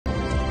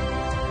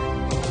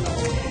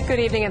Good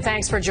evening and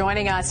thanks for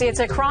joining us. It's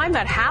a crime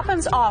that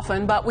happens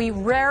often, but we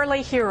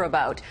rarely hear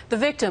about. The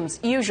victims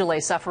usually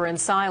suffer in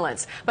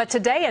silence. But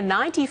today, a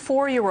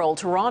 94-year-old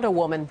Toronto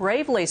woman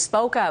bravely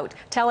spoke out,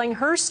 telling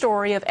her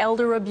story of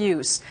elder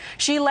abuse.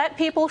 She let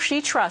people she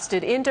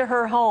trusted into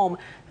her home,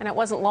 and it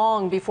wasn't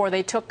long before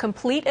they took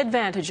complete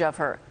advantage of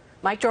her.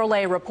 Mike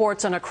Drolet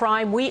reports on a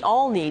crime we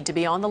all need to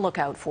be on the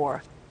lookout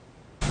for.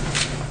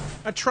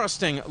 A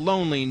trusting,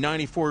 lonely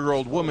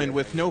 94-year-old woman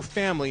with no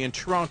family in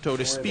Toronto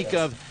to speak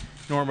of,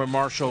 Norma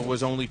Marshall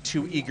was only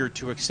too eager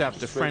to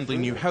accept a friendly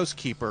new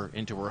housekeeper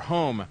into her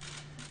home.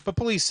 But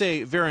police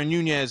say Vera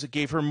Nunez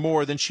gave her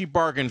more than she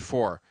bargained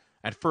for,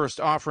 at first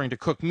offering to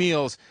cook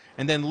meals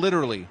and then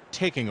literally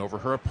taking over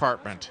her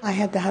apartment. I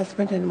had the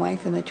husband and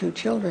wife and the 2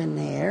 children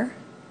there,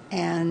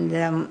 and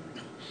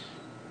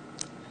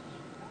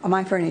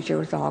my furniture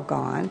was all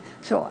gone,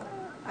 so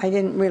I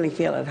didn't really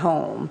feel at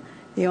home.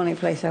 The only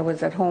place I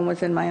was at home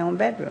was in my own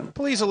bedroom.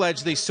 Police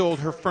allege they sold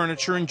her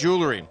furniture and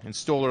jewelry and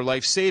stole her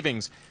life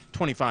savings,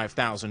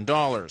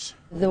 $25,000.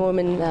 The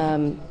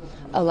woman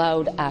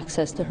allowed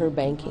access to her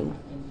banking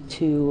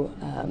to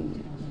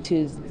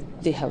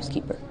the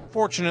housekeeper.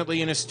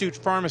 Fortunately, an astute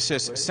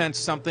pharmacist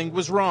sensed something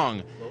was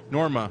wrong.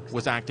 Norma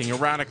was acting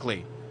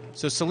erratically.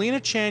 So Selena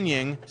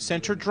Chanying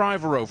sent her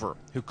driver over,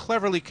 who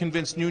cleverly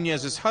convinced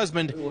Nunez's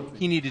husband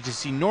he needed to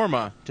see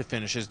Norma to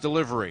finish his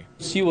delivery.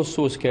 She was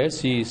so scared.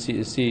 She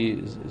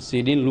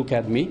didn't look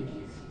at me.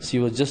 She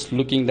was just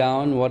looking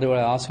down. Whatever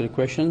I asked her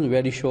questions,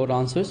 very short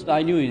answers.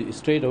 I knew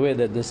straight away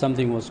that there's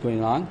something was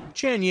going on.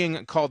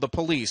 Chanying called the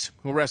police,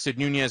 who arrested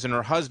Nunez and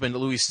her husband,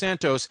 Luis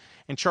Santos,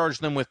 and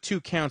charged them with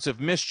 2 counts of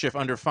mischief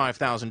under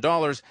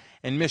 $5,000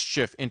 and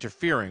mischief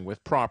interfering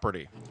with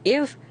property.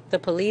 If the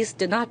police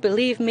did not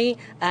believe me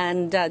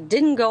and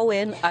didn't go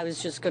in, I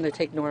was just going to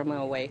take Norma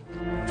away.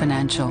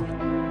 Financial,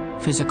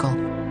 physical,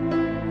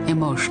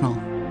 emotional,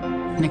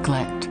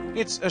 neglect.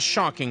 It's a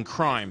shocking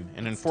crime,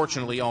 and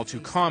unfortunately all too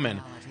common.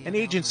 An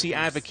agency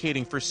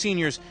advocating for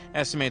seniors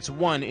estimates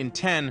 1 in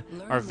 10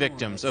 are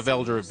victims of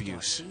elder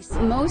abuse.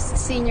 Most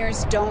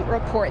seniors don't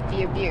report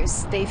the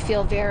abuse. They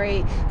feel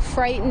very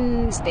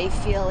frightened, they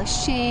feel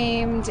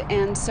ashamed,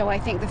 and so I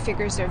think the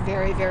figures are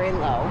very, very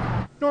low.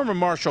 Norma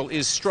Marshall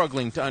is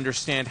struggling to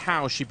understand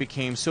how she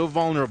became so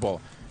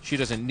vulnerable. She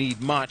doesn't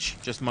need much,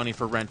 just money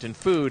for rent and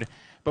food,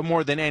 but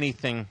more than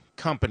anything,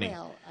 company.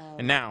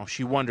 And now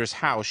she wonders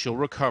how she'll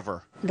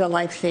recover. The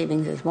life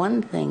savings is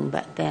one thing,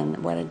 but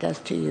then what it does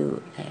to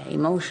you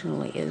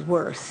emotionally is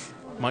worse.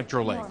 Mike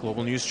Drolet,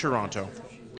 Global News, Toronto.